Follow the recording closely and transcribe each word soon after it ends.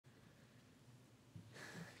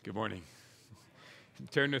Good morning.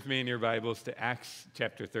 Turn with me in your Bibles to Acts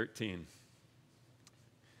chapter 13.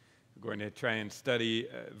 We're going to try and study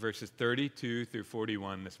verses 32 through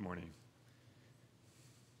 41 this morning.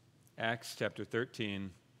 Acts chapter 13,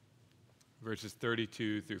 verses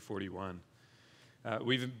 32 through 41.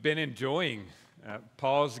 We've been enjoying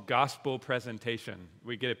Paul's gospel presentation.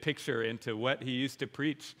 We get a picture into what he used to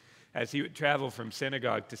preach as he would travel from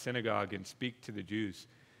synagogue to synagogue and speak to the Jews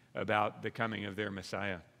about the coming of their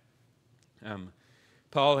Messiah.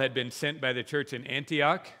 Paul had been sent by the church in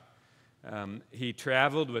Antioch. He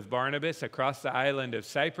traveled with Barnabas across the island of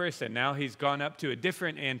Cyprus, and now he's gone up to a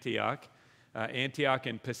different Antioch, Antioch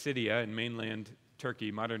in Pisidia in mainland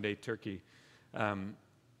Turkey, modern-day Turkey. And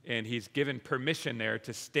he's given permission there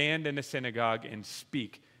to stand in a synagogue and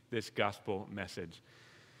speak this gospel message.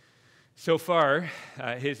 So far,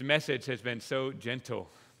 his message has been so gentle,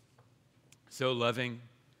 so loving.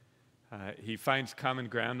 He finds common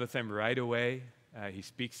ground with them right away. He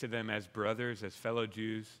speaks to them as brothers, as fellow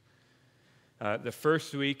Jews. The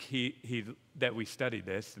first week that we studied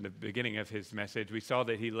this, in the beginning of his message, we saw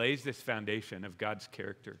that he lays this foundation of God's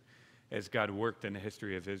character as God worked in the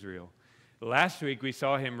history of Israel. Last week, we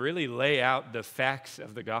saw him really lay out the facts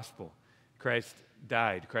of the gospel. Christ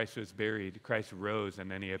died, Christ was buried, Christ rose,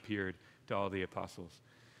 and then he appeared to all the apostles.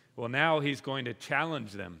 Well, now he's going to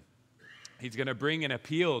challenge them. He's going to bring an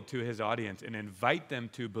appeal to his audience and invite them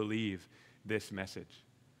to believe this message.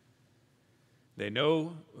 They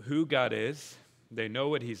know who God is, they know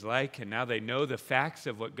what he's like, and now they know the facts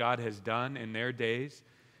of what God has done in their days.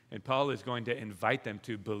 And Paul is going to invite them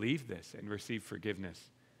to believe this and receive forgiveness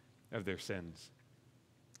of their sins.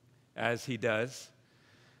 As he does,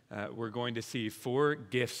 we're going to see 4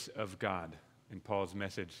 gifts of God in Paul's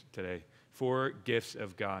message today. 4 gifts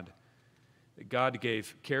of God. God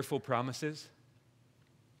gave careful promises.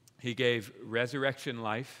 He gave resurrection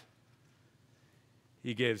life.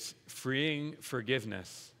 He gives freeing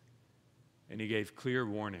forgiveness. And he gave clear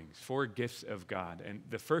warnings. 4 gifts of God. And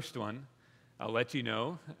the first one, I'll let you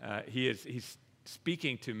know, he's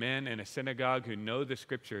speaking to men in a synagogue who know the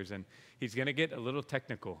scriptures, and he's going to get a little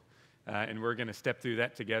technical. And we're going to step through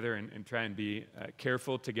that together and try and be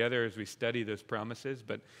careful together as we study those promises.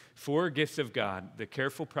 But 4 gifts of God, the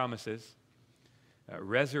careful promises,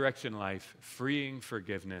 resurrection life, freeing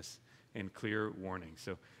forgiveness, and clear warning.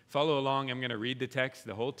 So follow along. I'm going to read the text,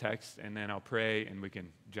 the whole text, and then I'll pray and we can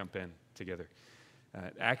jump in together.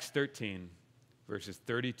 Acts 13, verses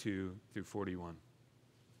 32 through 41.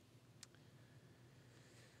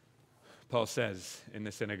 Paul says in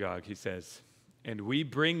the synagogue, he says, "And we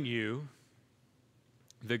bring you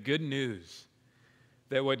the good news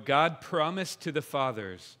that what God promised to the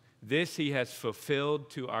fathers, this he has fulfilled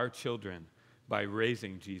to our children by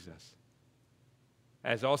raising Jesus.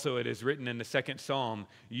 As also it is written in the 2nd Psalm,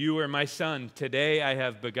 'You are my son, today I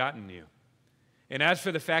have begotten you.' And as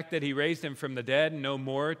for the fact that he raised him from the dead, no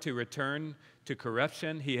more to return to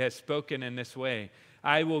corruption, he has spoken in this way,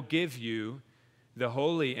 'I will give you the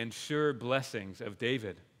holy and sure blessings of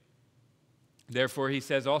David.' Therefore he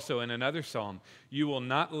says also in another psalm, 'You will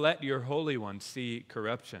not let your Holy One see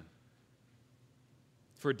corruption.'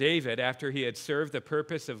 For David, after he had served the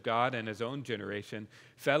purpose of God in his own generation,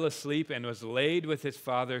 fell asleep and was laid with his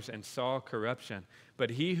fathers and saw corruption.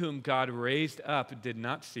 But he whom God raised up did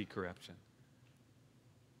not see corruption.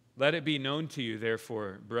 Let it be known to you,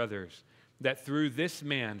 therefore, brothers, that through this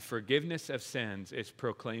man forgiveness of sins is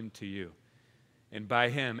proclaimed to you. And by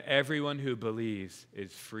him everyone who believes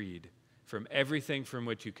is freed from everything from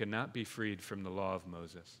which you cannot be freed from the law of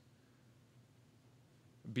Moses.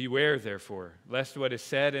 Beware, therefore, lest what is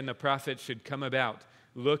said in the prophets should come about.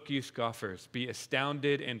 Look, you scoffers, be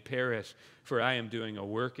astounded and perish, for I am doing a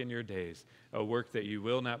work in your days, a work that you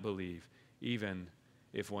will not believe, even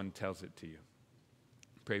if one tells it to you."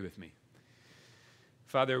 Pray with me.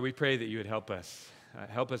 Father, we pray that you would help us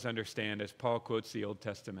understand, as Paul quotes the Old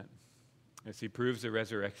Testament, as he proves the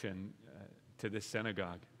resurrection to this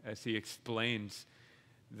synagogue, as he explains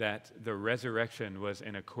that the resurrection was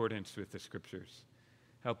in accordance with the scriptures.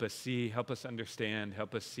 Help us see, help us understand,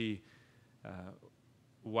 help us see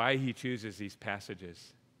why he chooses these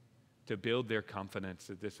passages to build their confidence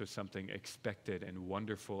that this was something expected and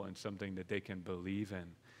wonderful and something that they can believe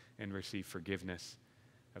in and receive forgiveness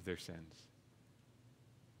of their sins.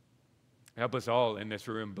 Help us all in this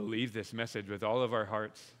room believe this message with all of our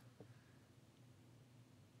hearts,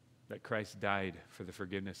 that Christ died for the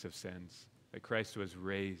forgiveness of sins, that Christ was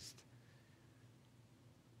raised.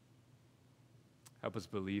 Help us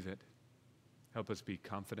believe it. Help us be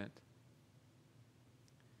confident.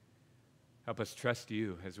 Help us trust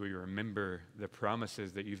you as we remember the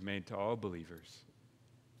promises that you've made to all believers.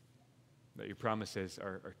 that your promises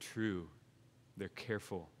are true. They're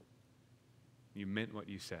careful. You meant what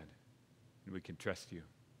you said, and we can trust you.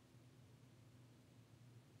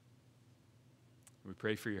 We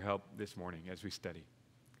pray for your help this morning as we study.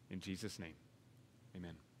 In Jesus' name,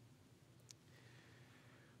 amen.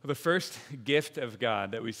 Well, the first gift of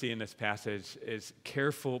God that we see in this passage is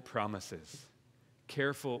careful promises.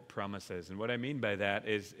 Careful promises. And what I mean by that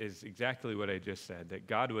is exactly what I just said, that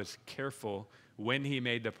God was careful when he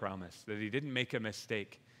made the promise, that he didn't make a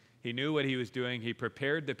mistake. He knew what he was doing. He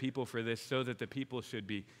prepared the people for this so that the people should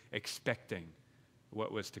be expecting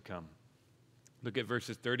what was to come. Look at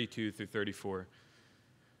verses 32 through 34.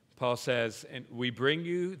 Paul says, "And we bring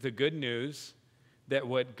you the good news that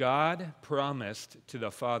what God promised to the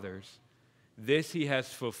fathers, this he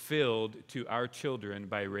has fulfilled to our children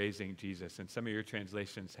by raising Jesus." And some of your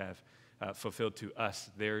translations have fulfilled to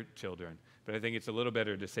us, their children. But I think it's a little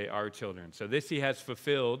better to say our children. So this he has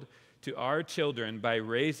fulfilled to our children by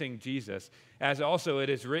raising Jesus, as also it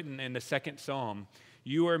is written in the second psalm,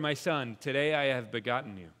 "You are my son, today I have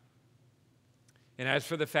begotten you." And as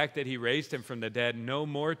for the fact that he raised him from the dead, no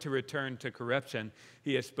more to return to corruption,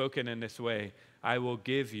 he has spoken in this way, "I will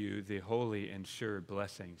give you the holy and sure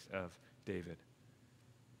blessings of David."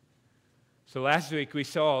 So last week we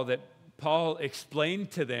saw that Paul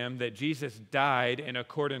explained to them that Jesus died in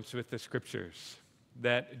accordance with the Scriptures,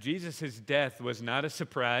 that Jesus' death was not a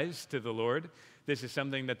surprise to the Lord. This is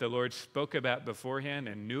something that the Lord spoke about beforehand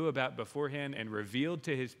and knew about beforehand and revealed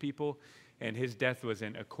to his people, and his death was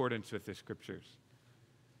in accordance with the Scriptures.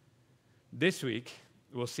 This week,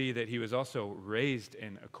 we'll see that he was also raised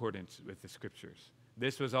in accordance with the Scriptures.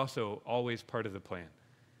 This was also always part of the plan.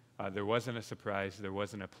 There wasn't a surprise. There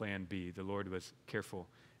wasn't a plan B. The Lord was careful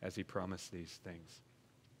as he promised these things.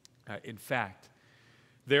 In fact,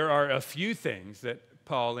 there are a few things that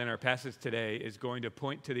Paul, in our passage today, is going to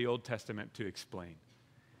point to the Old Testament to explain.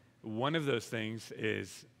 One of those things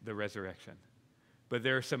is the resurrection. But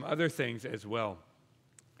there are some other things as well.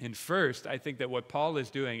 And first, I think that what Paul is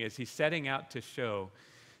doing is he's setting out to show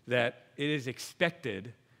that it is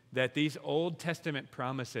expected that these Old Testament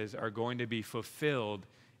promises are going to be fulfilled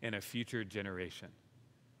in a future generation.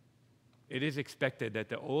 It is expected that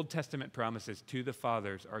the Old Testament promises to the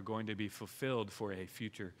fathers are going to be fulfilled for a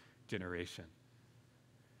future generation.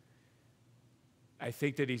 I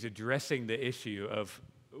think that he's addressing the issue of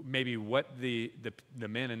maybe what the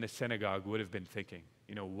men in the synagogue would have been thinking.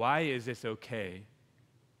 You know, why is this okay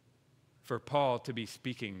for Paul to be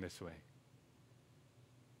speaking this way?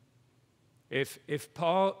 If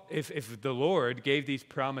the Lord gave these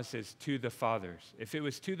promises to the fathers, if it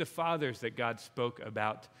was to the fathers that God spoke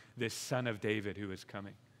about this son of David who was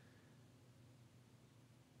coming,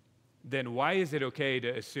 then why is it okay to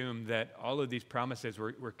assume that all of these promises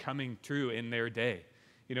were coming true in their day?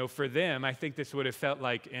 You know, for them, I think this would have felt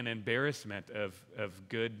like an embarrassment of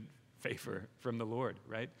good favor from the Lord,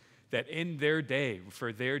 right? That in their day,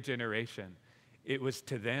 for their generation, it was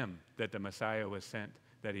to them that the Messiah was sent,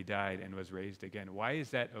 that he died and was raised again. Why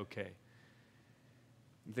is that okay?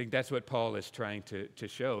 I think that's what Paul is trying to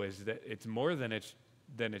show, is that it's more than it's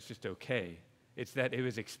just okay. It's that it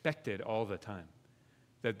was expected all the time,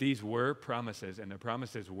 that these were promises, and the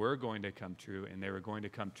promises were going to come true, and they were going to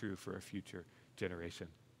come true for a future generation.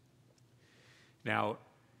 Now,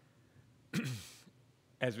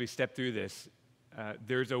 as we step through this,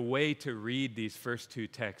 there's a way to read these first two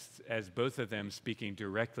texts as both of them speaking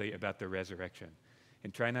directly about the resurrection.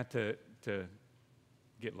 And try not to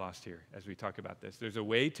get lost here as we talk about this. There's a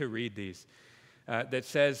way to read these that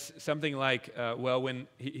says something like, when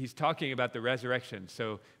he's talking about the resurrection.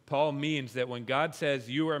 So Paul means that when God says,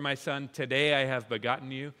 "You are my son, today I have begotten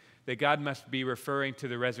you," that God must be referring to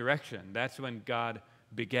the resurrection. That's when God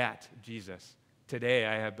begat Jesus. "Today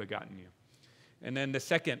I have begotten you." And then the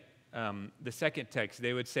second text,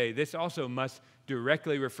 they would say, this also must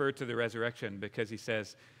directly refer to the resurrection, because he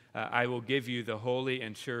says, "I will give you the holy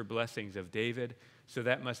and sure blessings of David." So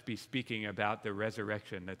that must be speaking about the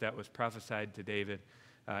resurrection, that was prophesied to David,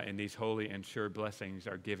 and these holy and sure blessings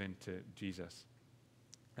are given to Jesus.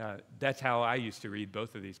 That's how I used to read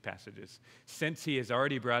both of these passages. Since he has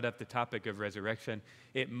already brought up the topic of resurrection,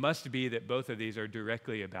 it must be that both of these are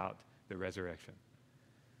directly about the resurrection.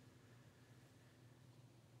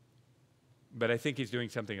 But I think he's doing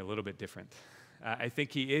something a little bit different. I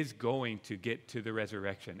think he is going to get to the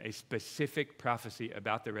resurrection, a specific prophecy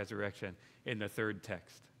about the resurrection in the third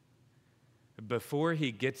text. Before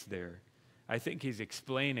he gets there, I think he's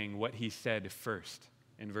explaining what he said first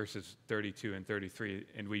in verses 32 and 33.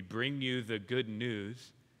 "And we bring you the good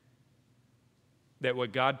news that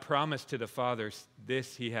what God promised to the fathers,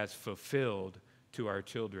 this he has fulfilled to our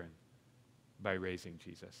children." by raising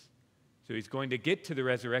Jesus. So he's going to get to the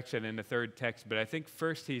resurrection in the third text, but I think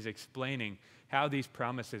first he's explaining how these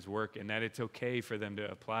promises work and that it's okay for them to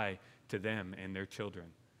apply to them and their children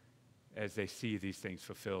as they see these things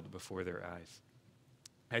fulfilled before their eyes.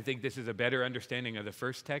 I think this is a better understanding of the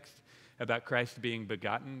first text about Christ being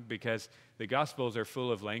begotten, because the Gospels are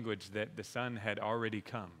full of language that the Son had already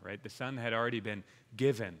come, right? The Son had already been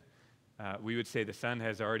given. We would say the Son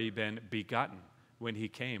has already been begotten when he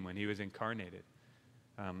came, when he was incarnated.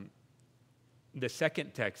 The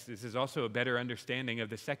second text, this is also a better understanding of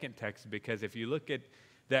the second text, because if you look at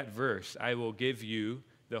that verse, I will give you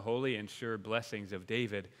the holy and sure blessings of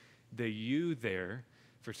David, the you there,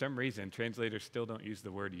 for some reason, translators still don't use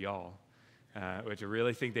the word y'all, which I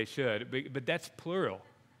really think they should, but that's plural.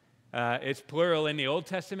 It's plural in the Old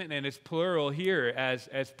Testament, and it's plural here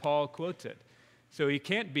as Paul quotes it. So he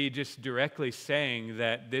can't be just directly saying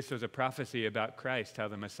that this was a prophecy about Christ, how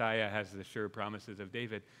the Messiah has the sure promises of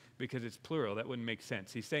David, because it's plural. That wouldn't make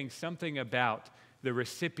sense. He's saying something about the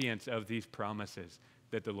recipients of these promises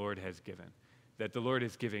that the Lord has given, that the Lord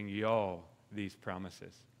is giving y'all these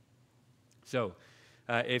promises. So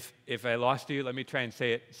if I lost you, let me try and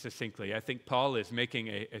say it succinctly. I think Paul is making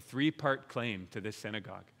a three-part claim to this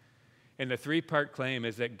synagogue. And the three-part claim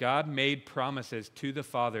is that God made promises to the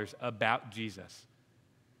fathers about Jesus,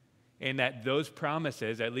 and that those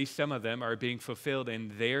promises, at least some of them, are being fulfilled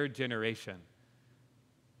in their generation.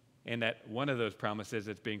 And that one of those promises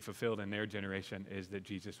that's being fulfilled in their generation is that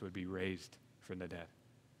Jesus would be raised from the dead.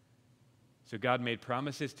 So God made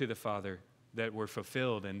promises to the Father that were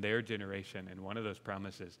fulfilled in their generation, and one of those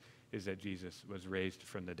promises is that Jesus was raised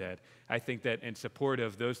from the dead. I think that in support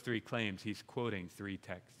of those three claims, he's quoting three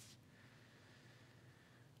texts.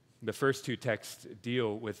 The first two texts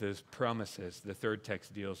deal with those promises. The third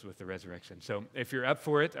text deals with the resurrection. So if you're up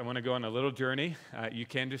for it, I want to go on a little journey. You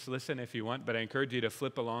can just listen if you want, but I encourage you to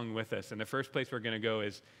flip along with us. And the first place we're going to go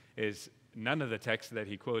is none of the texts that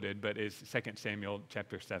he quoted, but is 2 Samuel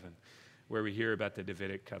chapter 7, where we hear about the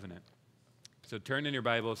Davidic covenant. So turn in your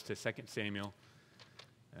Bibles to 2 Samuel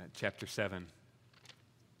chapter 7.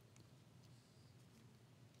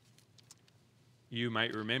 You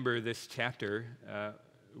might remember this chapter.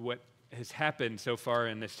 What has happened so far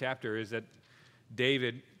in this chapter is that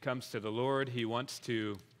David comes to the Lord. He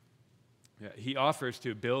offers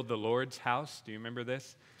to build the Lord's house. Do you remember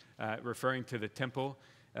this? Referring to the temple.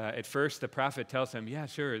 At first, the prophet tells him, yeah,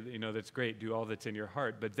 sure, that's great. Do all that's in your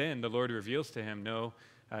heart. But then the Lord reveals to him, no,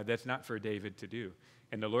 that's not for David to do.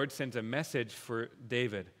 And the Lord sends a message for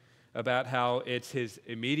David about how it's his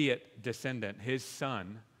immediate descendant, his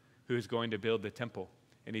son, who is going to build the temple.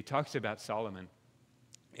 And he talks about Solomon.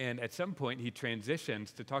 And at some point, he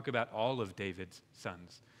transitions to talk about all of David's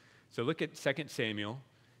sons. So look at 2 Samuel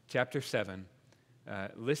chapter 7.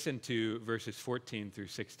 Listen to verses 14 through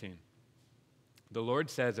 16. The Lord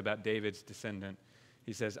says about David's descendant,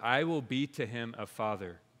 he says, I will be to him a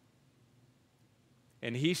father,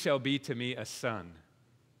 and he shall be to me a son.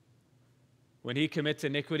 When he commits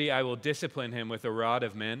iniquity, I will discipline him with the rod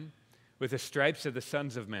of men, with the stripes of the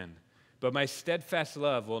sons of men. But my steadfast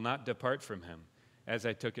love will not depart from him, as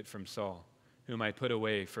I took it from Saul, whom I put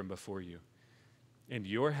away from before you. And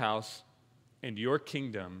your house and your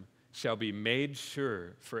kingdom shall be made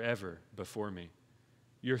sure forever before me.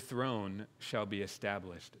 Your throne shall be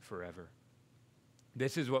established forever.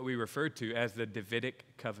 This is what we refer to as the Davidic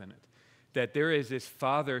covenant, that there is this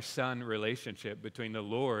father-son relationship between the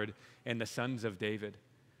Lord and the sons of David.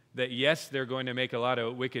 That yes, they're going to make a lot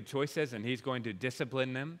of wicked choices, and he's going to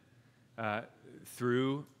discipline them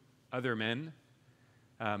through other men.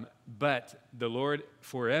 But the Lord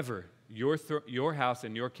forever, your house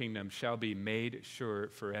and your kingdom shall be made sure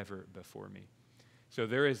forever before me. So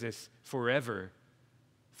there is this forever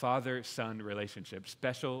father-son relationship,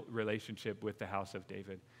 special relationship with the house of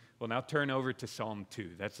David. Well, now turn over to Psalm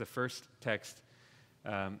 2. That's the first text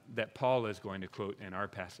that Paul is going to quote in our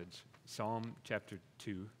passage. Psalm chapter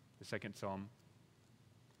 2, the second psalm.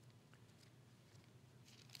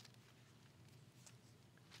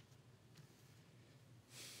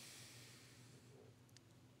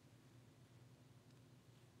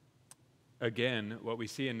 Again, what we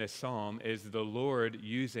see in this psalm is the Lord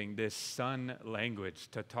using this son language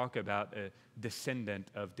to talk about a descendant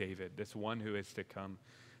of David, this one who is to come,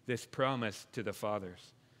 this promise to the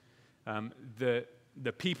fathers.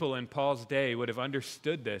 The people in Paul's day would have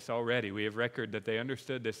understood this already. We have record that they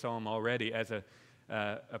understood this psalm already as a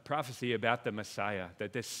prophecy about the Messiah,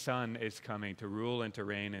 that this son is coming to rule and to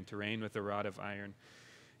reign with a rod of iron.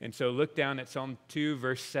 And so look down at Psalm 2,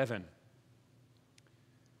 verse 7.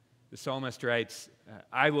 The psalmist writes,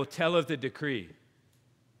 I will tell of the decree.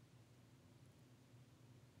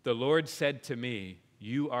 The Lord said to me,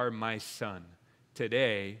 'You are my son.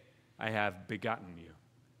 Today I have begotten you.'"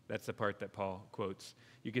 That's the part that Paul quotes.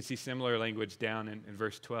 You can see similar language down in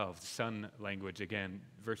verse 12, son language again.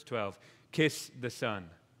 Verse 12, "Kiss the Son,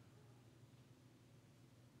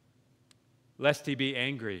 lest he be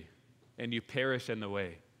angry and you perish in the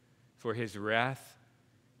way, for his wrath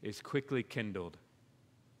is quickly kindled.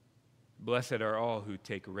 Blessed are all who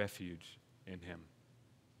take refuge in him."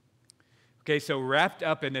 Okay, so wrapped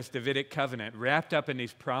up in this Davidic covenant, wrapped up in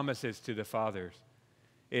these promises to the fathers,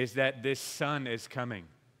 is that this son is coming,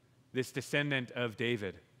 this descendant of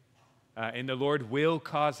David. And the Lord will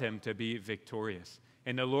cause him to be victorious.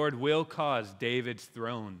 And the Lord will cause David's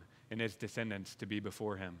throne and his descendants to be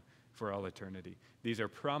before him for all eternity. These are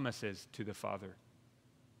promises to the Father,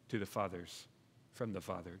 to the fathers, from the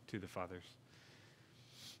Father to the fathers.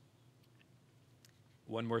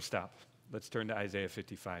 One more stop. Let's turn to Isaiah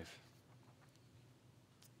 55.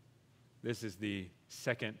 This is the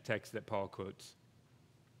second text that Paul quotes.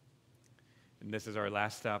 And this is our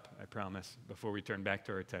last stop, I promise, before we turn back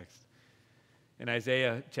to our text. In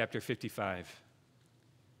Isaiah chapter 55,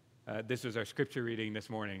 this was our scripture reading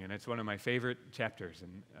this morning, and it's one of my favorite chapters.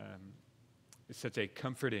 And it's such a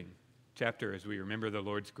comforting chapter as we remember the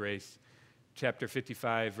Lord's grace. Chapter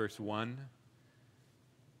 55, verse 1.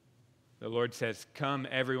 The Lord says, "Come,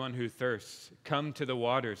 everyone who thirsts, come to the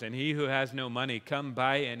waters, and he who has no money, come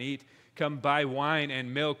buy and eat. Come buy wine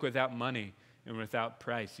and milk without money and without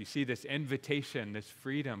price." You see this invitation, this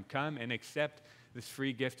freedom. Come and accept this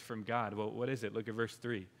free gift from God. Well, what is it? Look at verse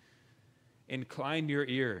 3. "Incline your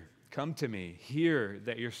ear, come to me, hear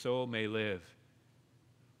that your soul may live.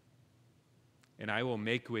 And I will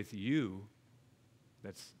make with you,"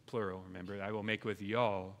 that's plural, remember, "I will make with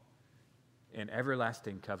y'all an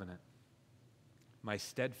everlasting covenant, my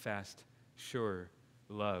steadfast, sure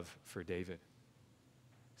love for David."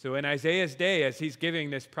 So in Isaiah's day, as he's giving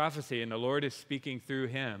this prophecy and the Lord is speaking through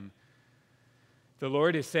him, the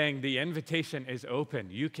Lord is saying the invitation is open.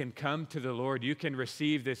 You can come to the Lord. You can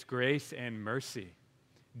receive this grace and mercy.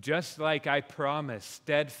 Just like I promised,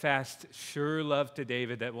 steadfast, sure love to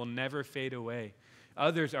David that will never fade away.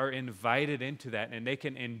 Others are invited into that, and they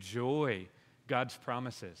can enjoy God's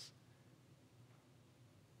promises.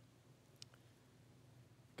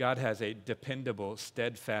 God has a dependable,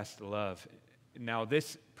 steadfast love. Now,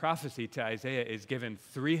 this prophecy to Isaiah is given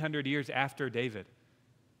 300 years after David.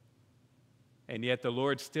 And yet the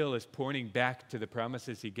Lord still is pointing back to the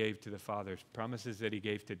promises he gave to the fathers, promises that he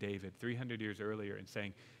gave to David 300 years earlier, and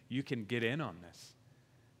saying, you can get in on this.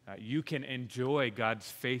 You can enjoy God's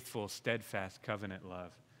faithful, steadfast covenant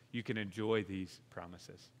love. You can enjoy these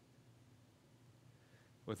promises.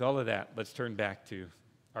 With all of that, let's turn back to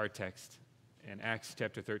our text in Acts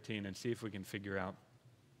chapter 13 and see if we can figure out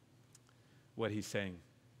what he's saying.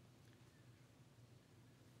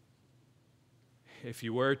 If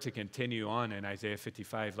you were to continue on in Isaiah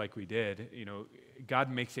 55 like we did,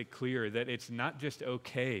 God makes it clear that it's not just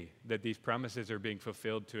okay that these promises are being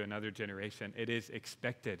fulfilled to another generation. It is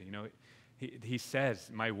expected. He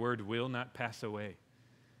says, my word will not pass away.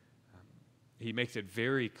 He makes it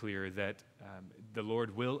very clear that the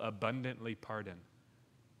Lord will abundantly pardon.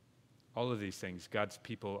 All of these things God's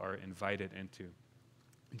people are invited into.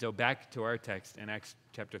 So back to our text in Acts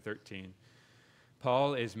chapter 13.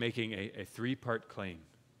 Paul is making a three-part claim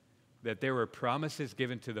that there were promises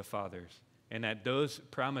given to the fathers and that those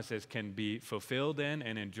promises can be fulfilled in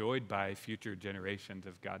and enjoyed by future generations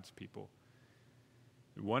of God's people.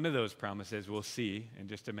 One of those promises we'll see in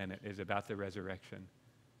just a minute is about the resurrection.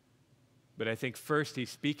 But I think first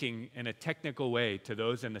he's speaking in a technical way to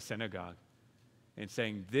those in the synagogue and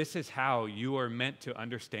saying, this is how you are meant to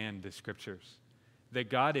understand the scriptures.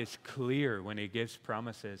 That God is clear when he gives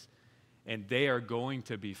promises, and they are going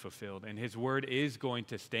to be fulfilled, and his word is going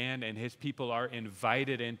to stand, and his people are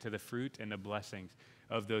invited into the fruit and the blessings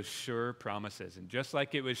of those sure promises. And just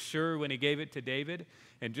like it was sure when he gave it to David,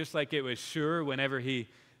 and just like it was sure whenever he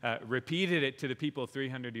repeated it to the people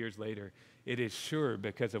 300 years later, it is sure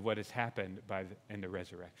because of what has happened in the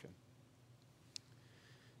resurrection.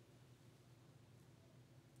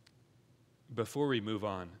 Before we move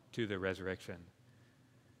on to the resurrection,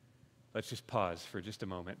 let's just pause for just a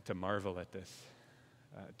moment to marvel at this,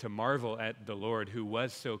 to marvel at the Lord who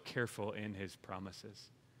was so careful in his promises.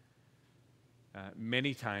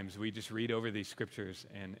 Many times we just read over these scriptures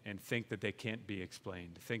and think that they can't be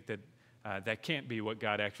explained, think that that can't be what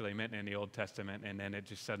God actually meant in the Old Testament, and then it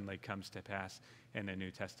just suddenly comes to pass in the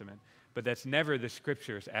New Testament. But that's never the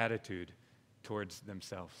scriptures' attitude towards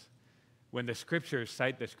themselves. When the scriptures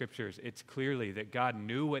cite the scriptures, it's clearly that God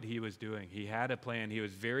knew what he was doing. He had a plan. He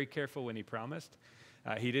was very careful when he promised,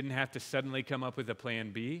 He didn't have to suddenly come up with a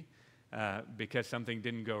plan B because something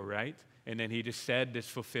didn't go right, and then he just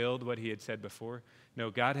fulfilled what he had said before. No,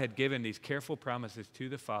 God had given these careful promises to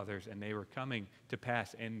the fathers, and they were coming to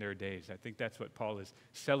pass in their days. I think that's what Paul is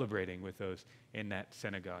celebrating with those in that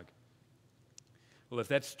synagogue. Well, if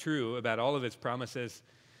that's true about all of his promises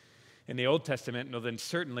in the Old Testament, well, then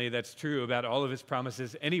certainly that's true about all of his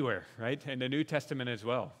promises anywhere, right? In the New Testament as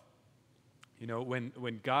well. You know,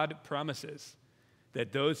 when God promises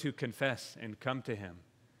that those who confess and come to him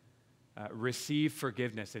receive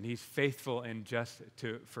forgiveness, and he's faithful and just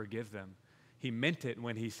to forgive them, he meant it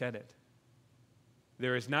when he said it.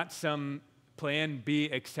 There is not some plan B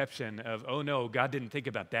exception of, oh no, God didn't think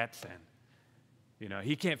about that sin. You know,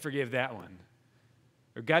 he can't forgive that one.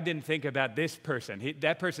 Or God didn't think about this person.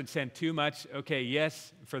 That person sinned too much. Okay,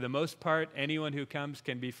 yes, for the most part, anyone who comes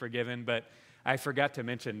can be forgiven, but I forgot to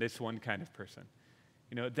mention this one kind of person.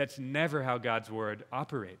 You know, that's never how God's word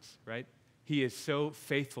operates, right? He is so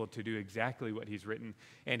faithful to do exactly what he's written,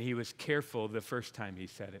 and he was careful the first time he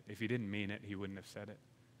said it. If he didn't mean it, he wouldn't have said it.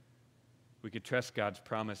 We could trust God's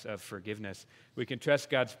promise of forgiveness. We can trust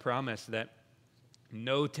God's promise that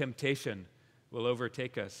no temptation will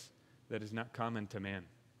overtake us that is not common to man.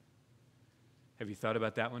 Have you thought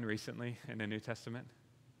about that one recently in the New Testament?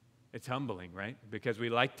 It's humbling, right? Because we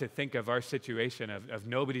like to think of our situation of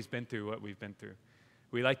nobody's been through what we've been through.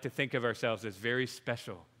 We like to think of ourselves as very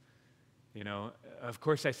special. You know, of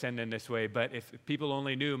course I sinned in this way, but if people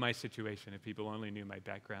only knew my situation, if people only knew my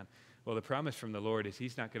background, well, the promise from the Lord is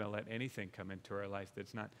he's not going to let anything come into our life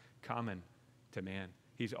that's not common to man.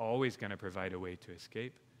 He's always going to provide a way to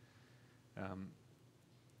escape.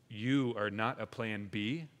 You are not a plan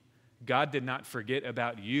B. God did not forget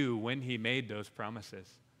about you when he made those promises.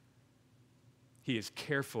 He is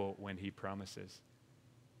careful when he promises.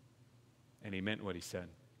 And he meant what he said.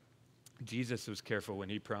 Jesus was careful when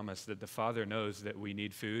he promised that the Father knows that we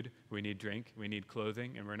need food, we need drink, we need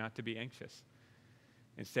clothing, and we're not to be anxious.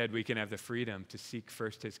 Instead, we can have the freedom to seek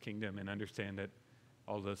first his kingdom and understand that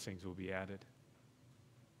all those things will be added.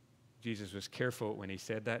 Jesus was careful when he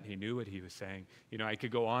said that. He knew what he was saying. You know, I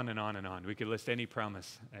could go on and on and on. We could list any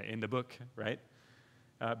promise in the book, right?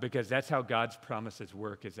 Because that's how God's promises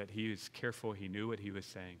work, is that he was careful. He knew what he was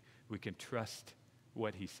saying. We can trust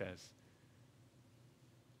what he says.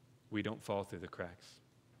 We don't fall through the cracks.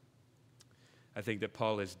 I think that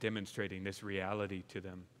Paul is demonstrating this reality to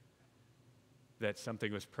them, that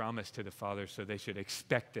something was promised to the Father, so they should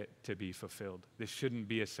expect it to be fulfilled. This shouldn't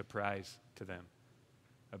be a surprise to them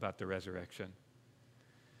about the resurrection.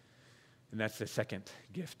 And that's the second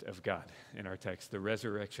gift of God in our text, the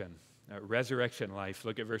resurrection. Resurrection life.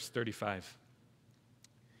 Look at verse 35.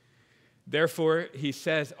 Therefore, he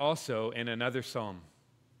says also in another psalm,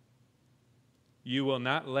 you will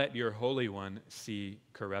not let your Holy One see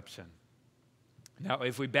corruption. Now,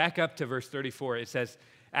 if we back up to verse 34, it says,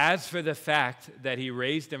 as for the fact that he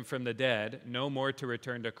raised him from the dead, no more to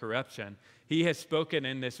return to corruption, he has spoken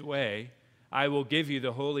in this way, I will give you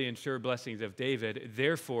the holy and sure blessings of David.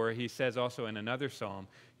 Therefore, he says also in another psalm,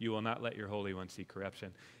 you will not let your Holy One see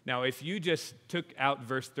corruption. Now, if you just took out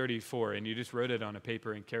verse 34 and you just wrote it on a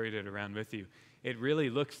paper and carried it around with you, it really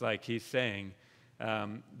looks like he's saying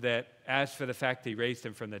that as for the fact he raised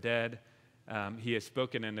him from the dead, he has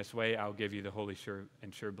spoken in this way, I'll give you the holy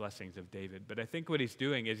and sure blessings of David. But I think what he's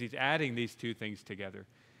doing is he's adding these two things together.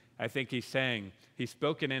 I think he's saying he's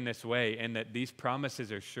spoken in this way and that these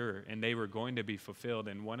promises are sure and they were going to be fulfilled.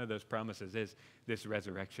 And one of those promises is this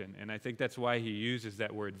resurrection. And I think that's why he uses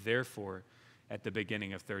that word therefore at the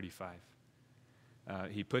beginning of 35.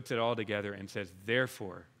 He puts it all together and says,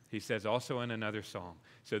 therefore. He says also in another psalm.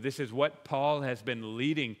 So this is what Paul has been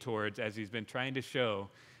leading towards as he's been trying to show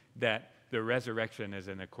that the resurrection is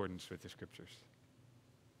in accordance with the scriptures.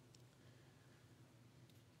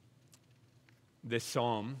 This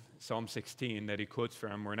psalm, Psalm 16, that he quotes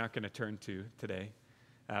from, we're not going to turn to today.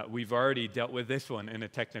 We've already dealt with this one in a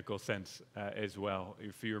technical sense as well.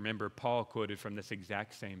 If you remember, Paul quoted from this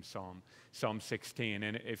exact same psalm, Psalm 16.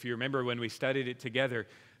 And if you remember when we studied it together,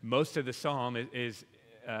 most of the psalm is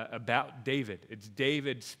about David. It's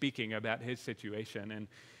David speaking about his situation. And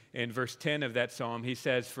in verse 10 of that psalm, he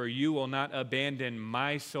says, for you will not abandon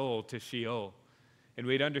my soul to Sheol. And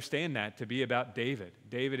we'd understand that to be about David.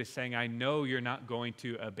 David is saying, I know you're not going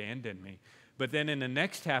to abandon me. But then in the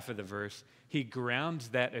next half of the verse, he grounds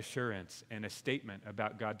that assurance in a statement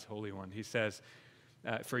about God's Holy One. He says,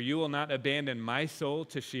 for you will not abandon my soul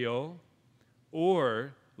to Sheol,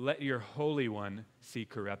 or let your Holy One see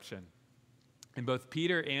corruption. And both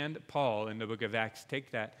Peter and Paul in the book of Acts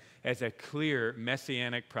take that as a clear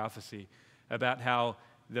messianic prophecy about how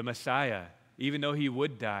the Messiah even though he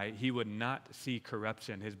would die, he would not see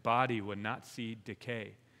corruption. His body would not see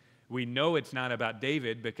decay. We know it's not about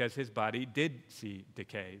David because his body did see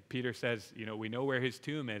decay. Peter says, we know where his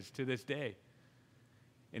tomb is to this day.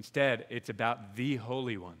 Instead, it's about the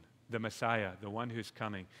Holy One, the Messiah, the one who's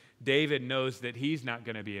coming. David knows that he's not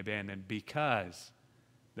going to be abandoned because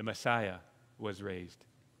the Messiah was raised.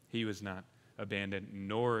 He was not abandoned,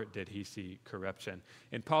 nor did he see corruption.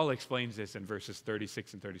 And Paul explains this in verses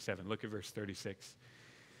 36 and 37. Look at verse 36.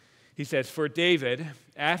 He says, "For David,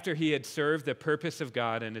 after he had served the purpose of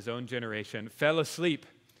God in his own generation, fell asleep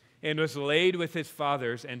and was laid with his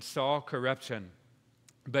fathers and saw corruption.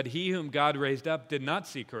 But he whom God raised up did not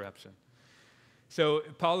see corruption." So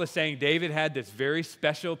Paul is saying David had this very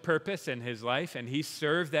special purpose in his life, and he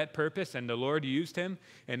served that purpose, and the Lord used him,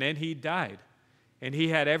 and then he died. And he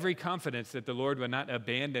had every confidence that the Lord would not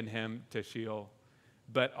abandon him to Sheol.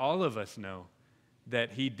 But all of us know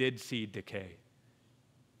that he did see decay.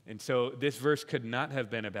 And so this verse could not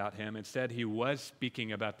have been about him. Instead, he was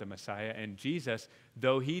speaking about the Messiah. And Jesus,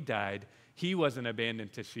 though he died, he wasn't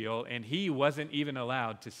abandoned to Sheol, and he wasn't even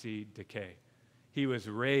allowed to see decay. He was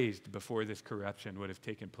raised before this corruption would have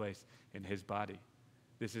taken place in his body.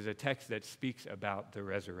 This is a text that speaks about the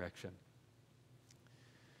resurrection.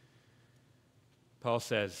 Paul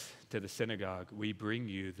says to the synagogue, "We bring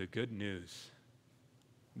you the good news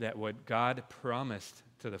that what God promised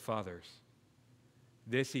to the fathers,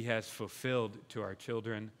 this he has fulfilled to our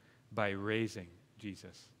children by raising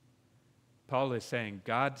Jesus." Paul is saying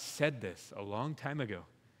God said this a long time ago,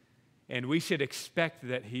 and we should expect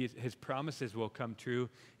that his promises will come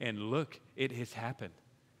true. And look, it has happened.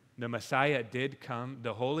 The Messiah did come,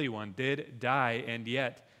 the Holy One did die, and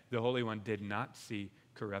yet the Holy One did not see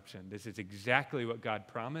corruption. This is exactly what God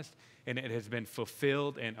promised, and it has been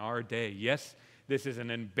fulfilled in our day. Yes, this is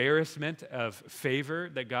an embarrassment of favor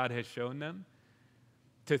that God has shown them,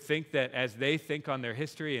 to think that as they think on their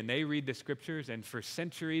history and they read the scriptures, and for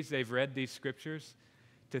centuries they've read these scriptures,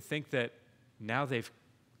 to think that now they've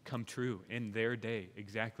come true in their day,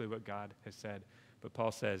 exactly what God has said. But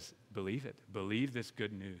Paul says, believe it. Believe this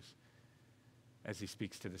good news as he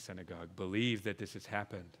speaks to the synagogue. Believe that this has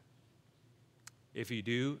happened. If you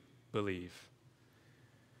do believe,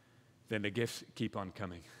 then the gifts keep on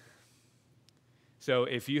coming. So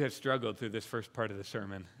if you have struggled through this first part of the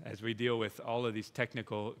sermon, as we deal with all of these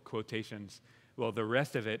technical quotations, well, the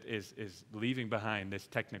rest of it is leaving behind this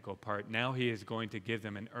technical part. Now he is going to give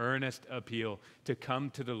them an earnest appeal to come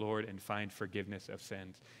to the Lord and find forgiveness of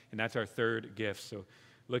sins. And that's our third gift. So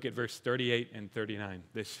look at verse 38 and 39,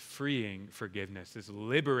 this freeing forgiveness, this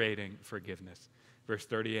liberating forgiveness. Verse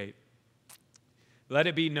 38, "Let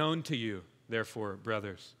it be known to you, therefore,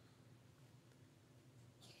 brothers,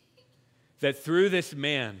 that through this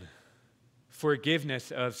man forgiveness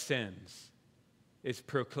of sins is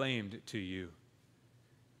proclaimed to you.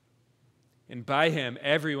 And by him,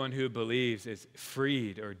 everyone who believes is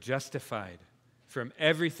freed or justified from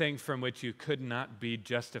everything from which you could not be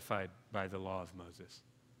justified by the law of Moses."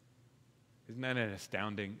 Isn't that an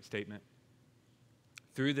astounding statement?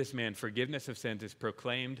 Through this man, forgiveness of sins is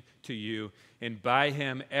proclaimed to you, and by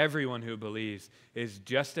him, everyone who believes is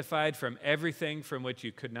justified from everything from which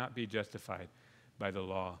you could not be justified by the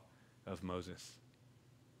law of Moses.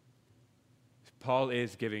 Paul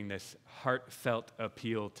is giving this heartfelt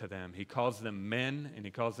appeal to them. He calls them men and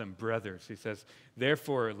he calls them brothers. He says,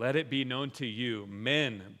 "Therefore, let it be known to you,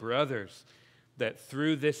 men, brothers, that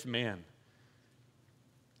through this man,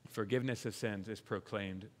 forgiveness of sins is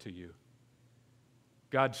proclaimed to you."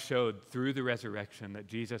 God showed through the resurrection that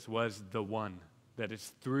Jesus was the one, that it's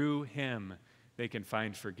through him they can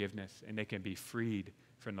find forgiveness and they can be freed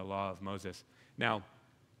from the law of Moses. Now,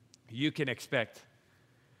 you can expect,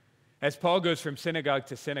 as Paul goes from synagogue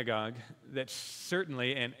to synagogue, that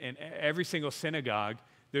certainly in every single synagogue,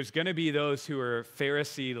 there's going to be those who are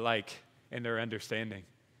Pharisee-like in their understanding.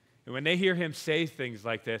 And when they hear him say things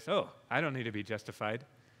like this, "Oh, I don't need to be justified,"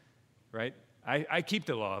 right? I keep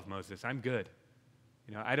the law of Moses. I'm good.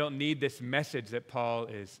 I don't need this message that Paul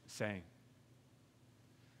is saying.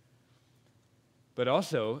 But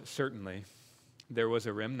also, certainly, there was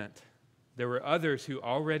a remnant. There were others who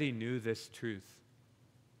already knew this truth,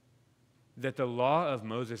 that the law of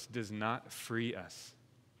Moses does not free us.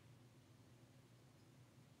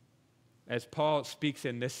 As Paul speaks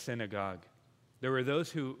in this synagogue, there were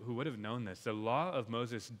those who would have known this. The law of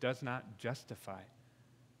Moses does not justify.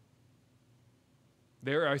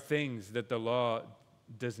 There are things that the law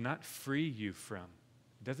does not free you from.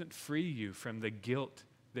 It doesn't free you from the guilt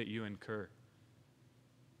that you incur.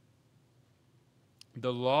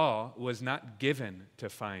 The law was not given to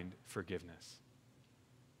find forgiveness.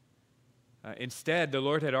 Instead, the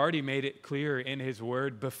Lord had already made it clear in his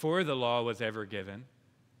word before the law was ever given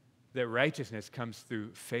that righteousness comes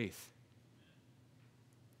through faith.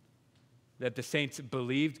 That the saints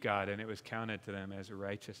believed God and it was counted to them as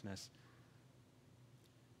righteousness.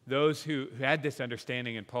 Those who had this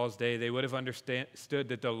understanding in Paul's day, they would have understood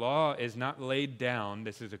that the law is not laid down.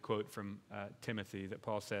 This is a quote from Timothy that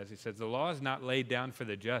Paul says. He says, the law is not laid down for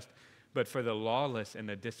the just, but for the lawless and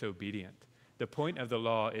the disobedient. The point of the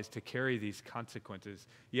law is to carry these consequences.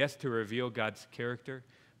 Yes, to reveal God's character,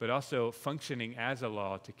 but also functioning as a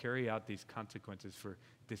law to carry out these consequences for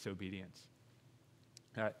disobedience.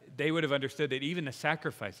 They would have understood that even the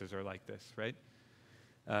sacrifices are like this, right?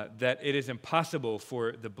 That it is impossible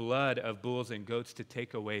for the blood of bulls and goats to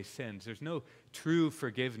take away sins. There's no true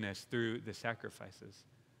forgiveness through the sacrifices.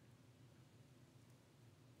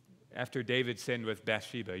 After David sinned with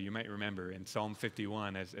Bathsheba, you might remember in Psalm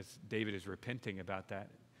 51, as David is repenting about that,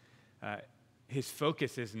 his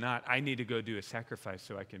focus is not, I need to go do a sacrifice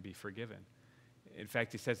so I can be forgiven. In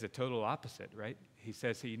fact, he says the total opposite, right? He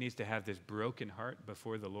says he needs to have this broken heart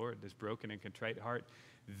before the Lord, this broken and contrite heart.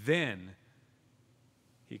 Then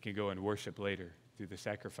he can go and worship later through the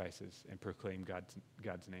sacrifices and proclaim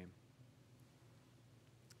God's name.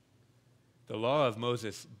 The law of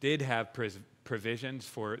Moses did have provisions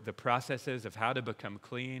for the processes of how to become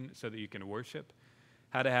clean so that you can worship,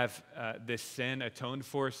 how to have this sin atoned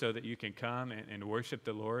for so that you can come and worship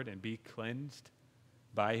the Lord and be cleansed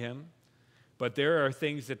by him. But there are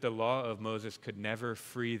things that the law of Moses could never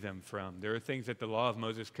free them from. There are things that the law of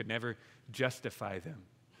Moses could never justify them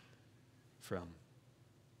from.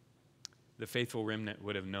 The faithful remnant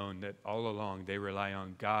would have known that all along they rely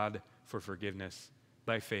on God for forgiveness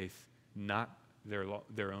by faith, not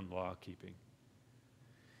their own law keeping.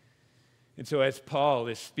 And so as Paul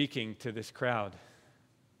is speaking to this crowd,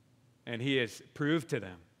 and he has proved to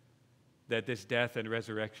them that this death and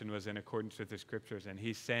resurrection was in accordance with the scriptures, and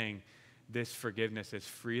he's saying this forgiveness is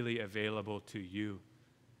freely available to you.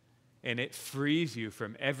 And it frees you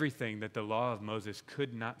from everything that the law of Moses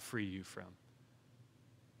could not free you from.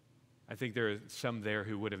 I think there are some there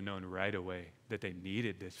who would have known right away that they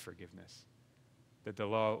needed this forgiveness, that the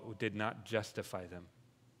law did not justify them.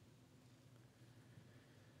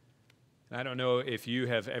 I don't know if you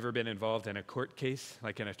have ever been involved in a court case,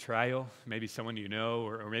 like in a trial. Maybe someone you know,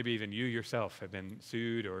 or maybe even you yourself have been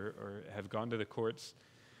sued or have gone to the courts.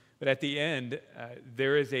 But at the end,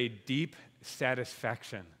 there is a deep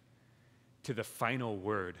satisfaction to the final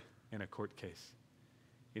word in a court case.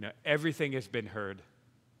 You know, everything has been heard.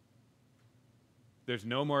 There's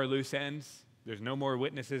no more loose ends. There's no more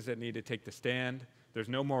witnesses that need to take the stand. There's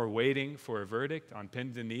no more waiting for a verdict on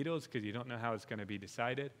pins and needles because you don't know how it's going to be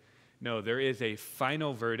decided. No, there is a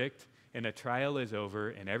final verdict, and the trial is over,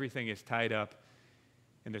 and everything is tied up,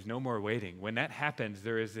 and there's no more waiting. When that happens,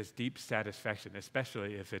 there is this deep satisfaction,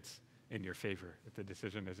 especially if it's in your favor, if the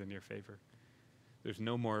decision is in your favor. There's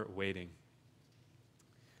no more waiting.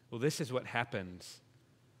 Well, this is what happens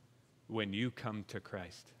when you come to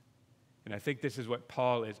Christ. And I think this is what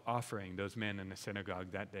Paul is offering those men in the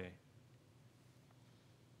synagogue that day.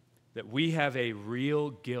 That we have a real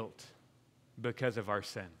guilt because of our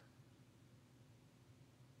sin.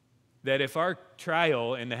 That if our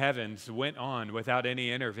trial in the heavens went on without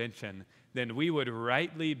any intervention, then we would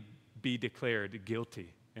rightly be declared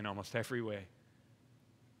guilty in almost every way.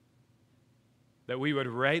 That we would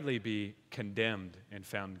rightly be condemned and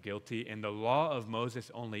found guilty, and the law of Moses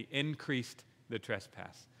only increased the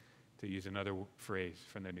trespass, to use another phrase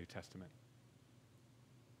from the New Testament.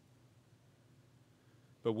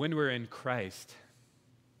 But when we're in Christ,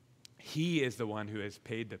 he is the one who has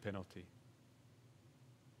paid the penalty.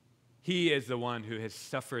 He is the one who has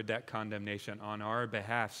suffered that condemnation on our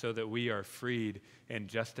behalf so that we are freed and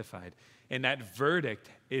justified. And that verdict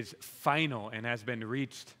is final and has been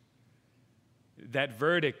reached. That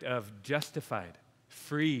verdict of justified,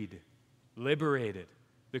 freed, liberated.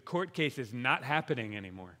 The court case is not happening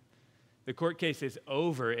anymore. The court case is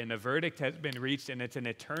over and the verdict has been reached, and it's an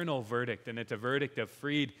eternal verdict, and it's a verdict of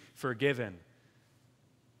freed, forgiven,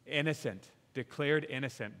 innocent, declared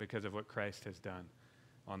innocent because of what Christ has done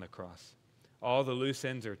on the cross. All the loose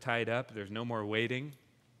ends are tied up. There's no more waiting.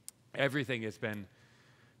 Everything has been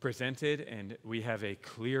presented, and we have a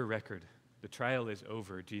clear record. The trial is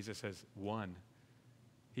over. Jesus has won.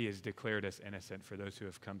 He has declared us innocent for those who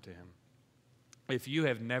have come to him. If you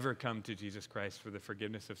have never come to Jesus Christ for the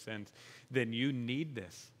forgiveness of sins, then you need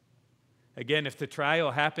this. Again, if the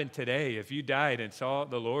trial happened today, if you died and saw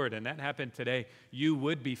the Lord and that happened today, you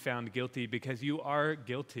would be found guilty because you are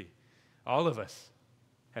guilty. All of us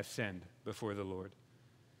have sinned before the Lord.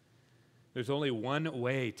 There's only one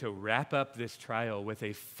way to wrap up this trial with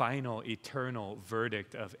a final, eternal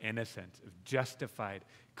verdict of innocence, of justified,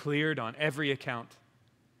 cleared on every account.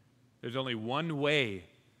 There's only one way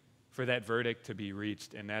for that verdict to be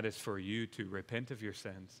reached, and that is for you to repent of your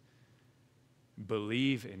sins,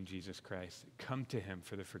 believe in Jesus Christ, come to him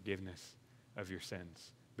for the forgiveness of your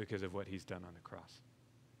sins because of what he's done on the cross.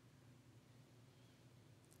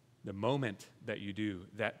 The moment that you do,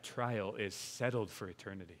 that trial is settled for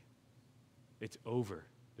eternity. It's over.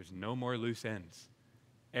 There's no more loose ends.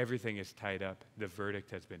 Everything is tied up. The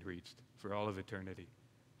verdict has been reached for all of eternity.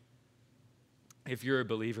 If you're a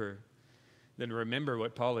believer, then remember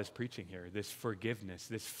what Paul is preaching here, this forgiveness,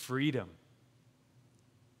 this freedom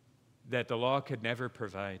that the law could never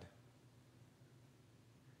provide.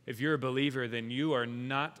 If you're a believer, then you are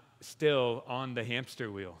not still on the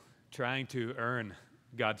hamster wheel trying to earn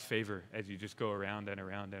God's favor as you just go around and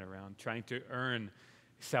around and around, trying to earn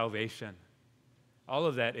salvation. All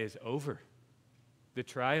of that is over. The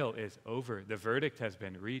trial is over. The verdict has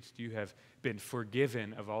been reached. You have been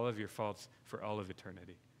forgiven of all of your faults for all of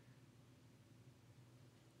eternity.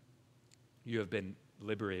 You have been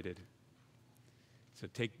liberated. So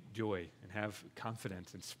take joy and have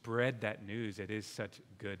confidence and spread that news. It is such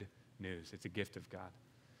good news. It's a gift of God.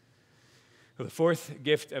 Well, the fourth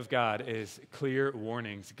gift of God is clear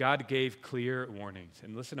warnings. God gave clear warnings.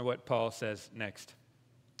 And listen to what Paul says next.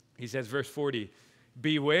 He says, verse 40,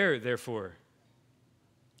 "Beware, therefore,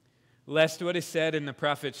 lest what is said in the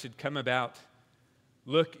prophets should come about.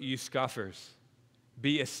 Look, you scoffers,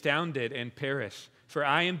 be astounded and perish. For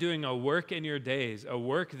I am doing a work in your days, a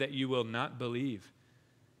work that you will not believe,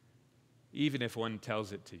 even if one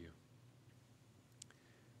tells it to you."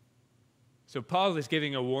 So Paul is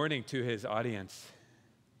giving a warning to his audience,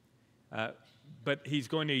 but he's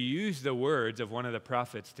going to use the words of one of the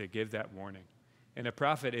prophets to give that warning. And the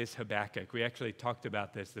prophet is Habakkuk. We actually talked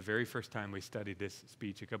about this the very first time we studied this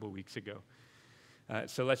speech a couple weeks ago.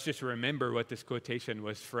 So let's just remember what this quotation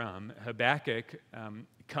was from. Habakkuk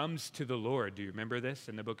comes to the Lord. Do you remember this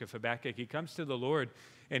in the book of Habakkuk? He comes to the Lord,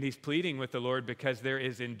 and he's pleading with the Lord because there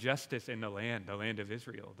is injustice in the land of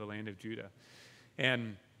Israel, the land of Judah.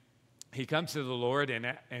 And he comes to the Lord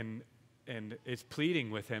and is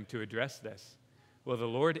pleading with him to address this. Well, the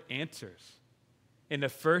Lord answers. And the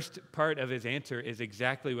first part of his answer is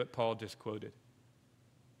exactly what Paul just quoted,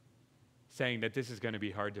 saying that this is going to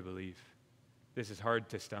be hard to believe. This is hard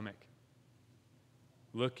to stomach.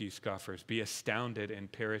 "Look, you scoffers, be astounded and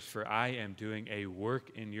perish, for I am doing a work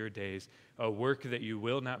in your days, a work that you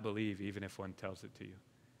will not believe, even if one tells it to you."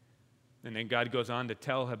 And then God goes on to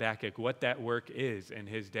tell Habakkuk what that work is in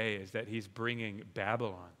his day, is that he's bringing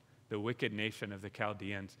Babylon, the wicked nation of the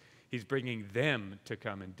Chaldeans, he's bringing them to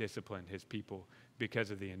come and discipline his people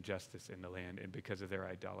because of the injustice in the land and because of their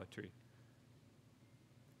idolatry.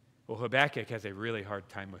 Well, Habakkuk has a really hard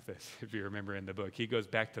time with this, if you remember in the book. He goes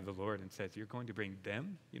back to the Lord and says, "You're going to bring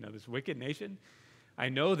them, this wicked nation? I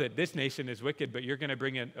know that this nation is wicked, but you're going to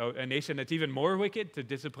bring a nation that's even more wicked to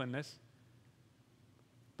discipline this?"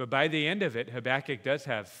 But by the end of it, Habakkuk does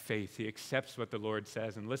have faith. He accepts what the Lord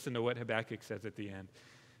says. And listen to what Habakkuk says at the end.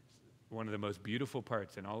 One of the most beautiful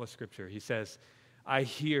parts in all of Scripture. He says, "I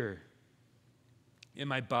hear, and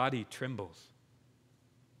my body trembles.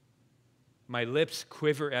 My lips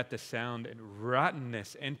quiver at the sound, and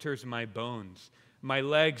rottenness enters my bones. My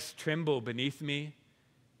legs tremble beneath me,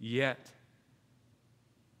 yet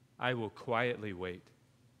I will quietly wait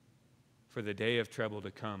for the day of trouble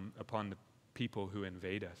to come upon the people who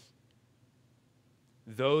invade us.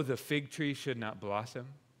 Though the fig tree should not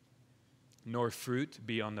blossom, nor fruit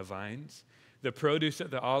be on the vines, the produce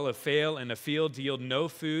of the olive fail, and the fields yield no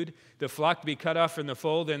food, the flock be cut off from the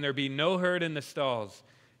fold, and there be no herd in the stalls,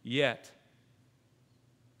 yet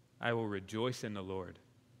I will rejoice in the Lord.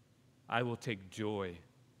 I will take joy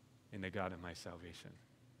in the God of my salvation."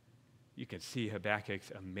 You can see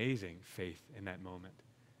Habakkuk's amazing faith in that moment.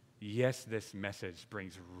 Yes, this message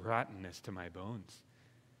brings rottenness to my bones.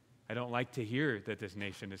 I don't like to hear that this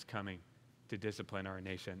nation is coming to discipline our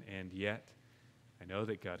nation, and yet I know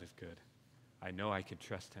that God is good. I know I can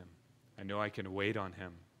trust him. I know I can wait on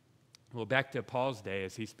him. Well, back to Paul's day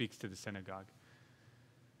as he speaks to the synagogue.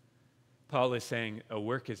 Paul is saying a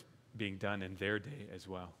work is being done in their day as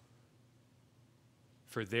well.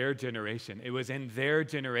 For their generation. It was in their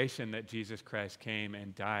generation that Jesus Christ came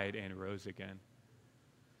and died and rose again.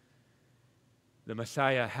 The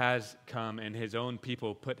Messiah has come, and his own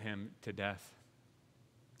people put him to death.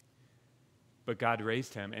 But God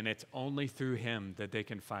raised him, and it's only through him that they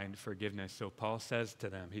can find forgiveness. So Paul says to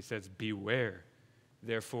them, he says, "Beware,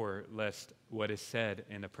 therefore, lest what is said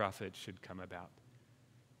in the prophets should come about."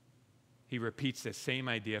 he repeats the same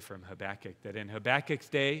idea from Habakkuk, that in Habakkuk's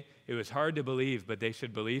day, it was hard to believe, but they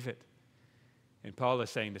should believe it. And Paul is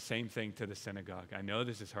saying the same thing to the synagogue. I know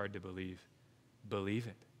this is hard to believe. Believe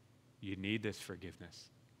it. You need this forgiveness.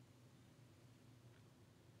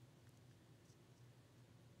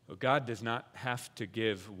 Well, God does not have to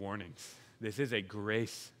give warnings. This is a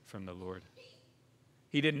grace from the Lord.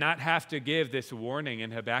 He did not have to give this warning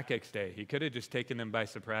in Habakkuk's day. He could have just taken them by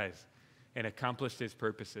surprise and accomplished his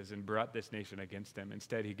purposes and brought this nation against them.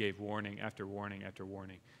 Instead, he gave warning after warning after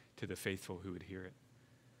warning to the faithful who would hear it.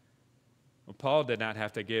 Well, Paul did not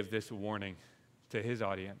have to give this warning to his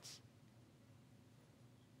audience.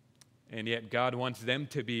 And yet God wants them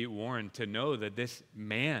to be warned, to know that this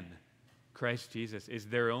man, Christ Jesus, is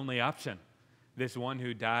their only option. This one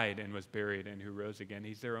who died and was buried and who rose again,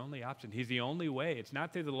 he's their only option. He's the only way. It's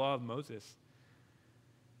not through the law of Moses.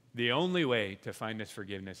 The only way to find this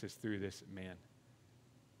forgiveness is through this man.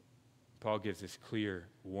 Paul gives this clear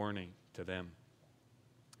warning to them.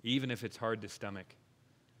 Even if it's hard to stomach,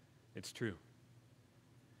 it's true.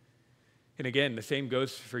 And again, the same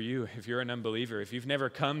goes for you if you're an unbeliever. If you've never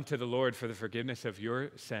come to the Lord for the forgiveness of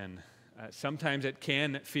your sin, sometimes it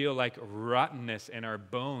can feel like rottenness in our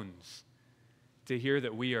bones to hear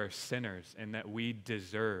that we are sinners and that we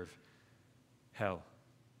deserve hell.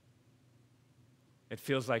 It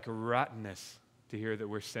feels like rottenness to hear that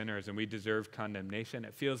we're sinners and we deserve condemnation.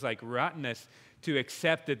 It feels like rottenness to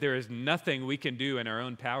accept that there is nothing we can do in our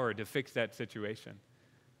own power to fix that situation.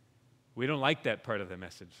 We don't like that part of the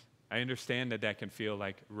message. I understand that that can feel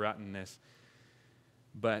like rottenness,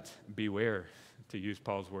 but beware, to use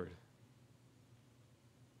Paul's word.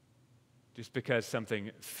 Just because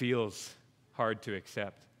something feels hard to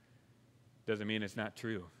accept doesn't mean it's not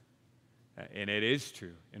true. And it is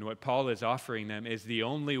true. And what Paul is offering them is the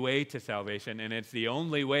only way to salvation, and it's the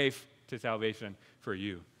only way to salvation for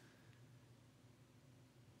you.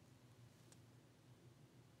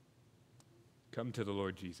 Come to the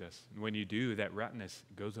Lord Jesus. And when you do, that rottenness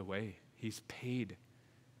goes away. He's paid.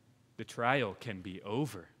 The trial can be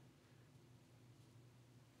over.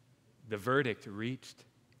 The verdict reached.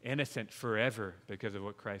 Innocent forever because of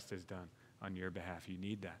what Christ has done on your behalf. You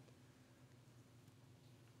need that.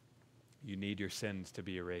 You need your sins to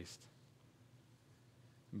be erased.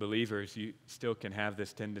 Believers, you still can have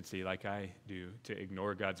this tendency, like I do, to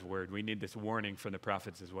ignore God's word. We need this warning from the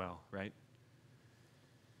prophets as well, right?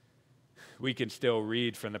 We can still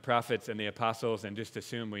read from the prophets and the apostles and just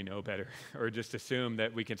assume we know better, or just assume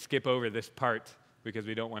that we can skip over this part because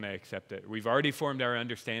we don't want to accept it. We've already formed our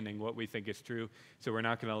understanding what we think is true, so we're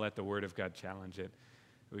not going to let the word of God challenge it.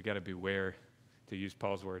 We've got to beware, to use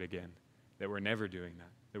Paul's word again, that we're never doing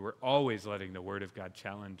that we're always letting the word of God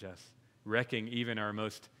challenge us, wrecking even our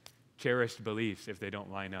most cherished beliefs if they don't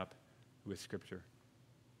line up with Scripture.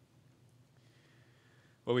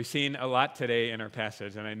 Well, we've seen a lot today in our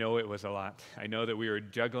passage, and I know it was a lot. I know that we were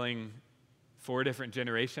juggling 4 different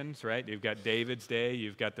generations, right? You've got David's day,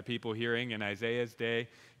 you've got the people hearing in Isaiah's day,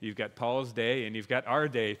 you've got Paul's day, and you've got our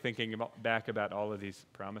day thinking back about all of these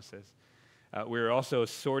promises. We're also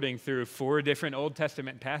sorting through 4 different Old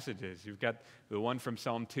Testament passages. You've got the one from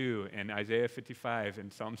Psalm 2 and Isaiah 55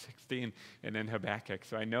 and Psalm 16 and then Habakkuk.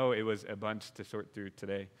 So I know it was a bunch to sort through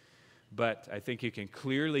today. But I think you can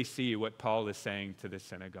clearly see what Paul is saying to the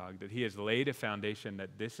synagogue, that he has laid a foundation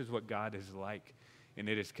that this is what God is like, and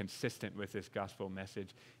it is consistent with this gospel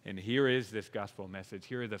message. And here is this gospel message.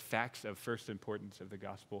 Here are the facts of first importance of the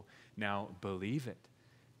gospel. Now believe it.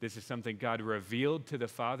 This is something God revealed to the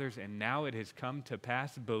fathers, and now it has come to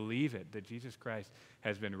pass. Believe it, that Jesus Christ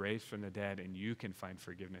has been raised from the dead, and you can find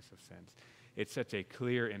forgiveness of sins. It's such a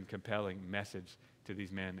clear and compelling message to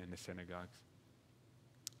these men in the synagogues.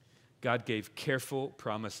 God gave careful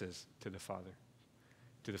promises to the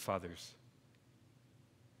fathers.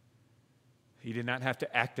 He did not have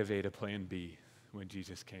to activate a plan B when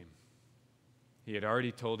Jesus came. He had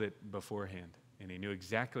already told it beforehand, and he knew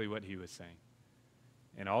exactly what he was saying.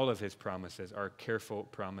 And all of his promises are careful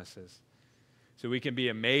promises. So we can be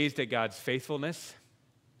amazed at God's faithfulness.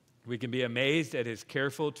 We can be amazed at his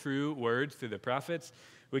careful, true words through the prophets.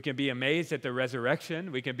 We can be amazed at the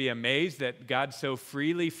resurrection. We can be amazed that God so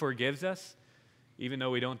freely forgives us, even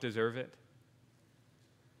though we don't deserve it.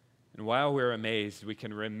 And while we're amazed, we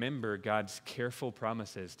can remember God's careful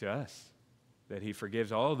promises to us, that he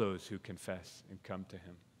forgives all those who confess and come to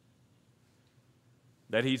him.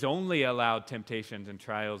 That he's only allowed temptations and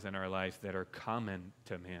trials in our life that are common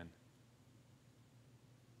to man.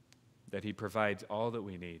 That he provides all that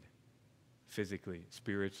we need, physically,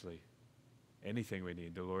 spiritually, anything we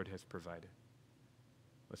need, the Lord has provided.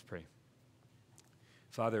 Let's pray.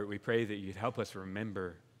 Father, we pray that you'd help us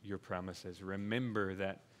remember your promises. Remember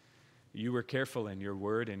that you were careful in your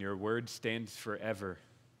word, and your word stands forever.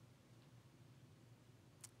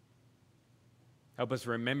 Help us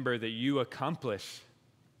remember that you accomplish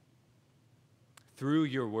through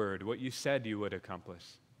your word what you said you would accomplish.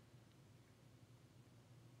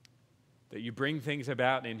 That you bring things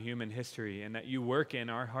about in human history, and that you work in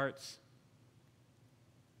our hearts.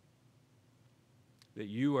 That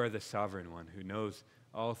you are the sovereign one who knows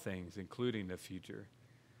all things, including the future.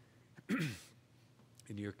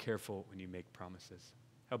 And you're careful when you make promises.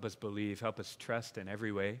 Help us believe. Help us trust in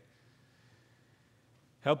every way.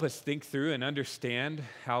 Help us think through and understand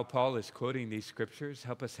how Paul is quoting these scriptures.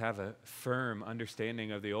 Help us have a firm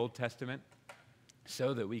understanding of the Old Testament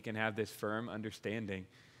so that we can have this firm understanding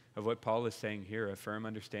of what Paul is saying here, a firm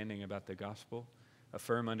understanding about the gospel, a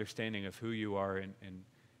firm understanding of who you are and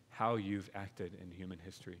how you've acted in human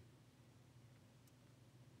history.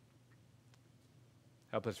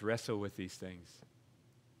 Help us wrestle with these things.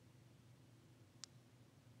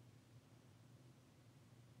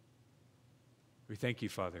 We thank you,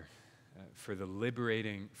 Father, for the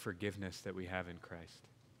liberating forgiveness that we have in Christ.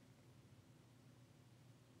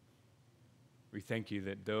 We thank you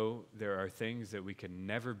that though there are things that we can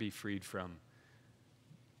never be freed from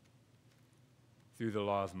through the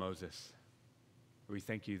law of Moses, we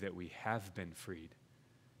thank you that we have been freed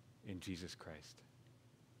in Jesus Christ.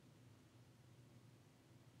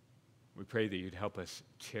 We pray that you'd help us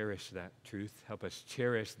cherish that truth, help us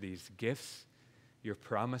cherish these gifts, your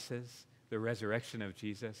promises, the resurrection of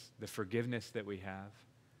Jesus, the forgiveness that we have.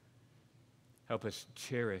 Help us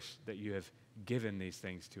cherish that you have given these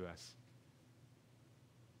things to us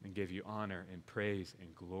and give you honor and praise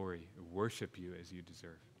and glory and worship you as you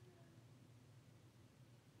deserve.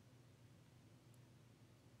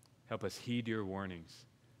 Help us heed your warnings,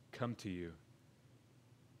 come to you.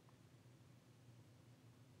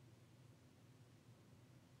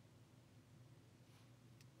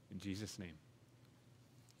 In Jesus' name,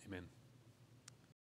 amen.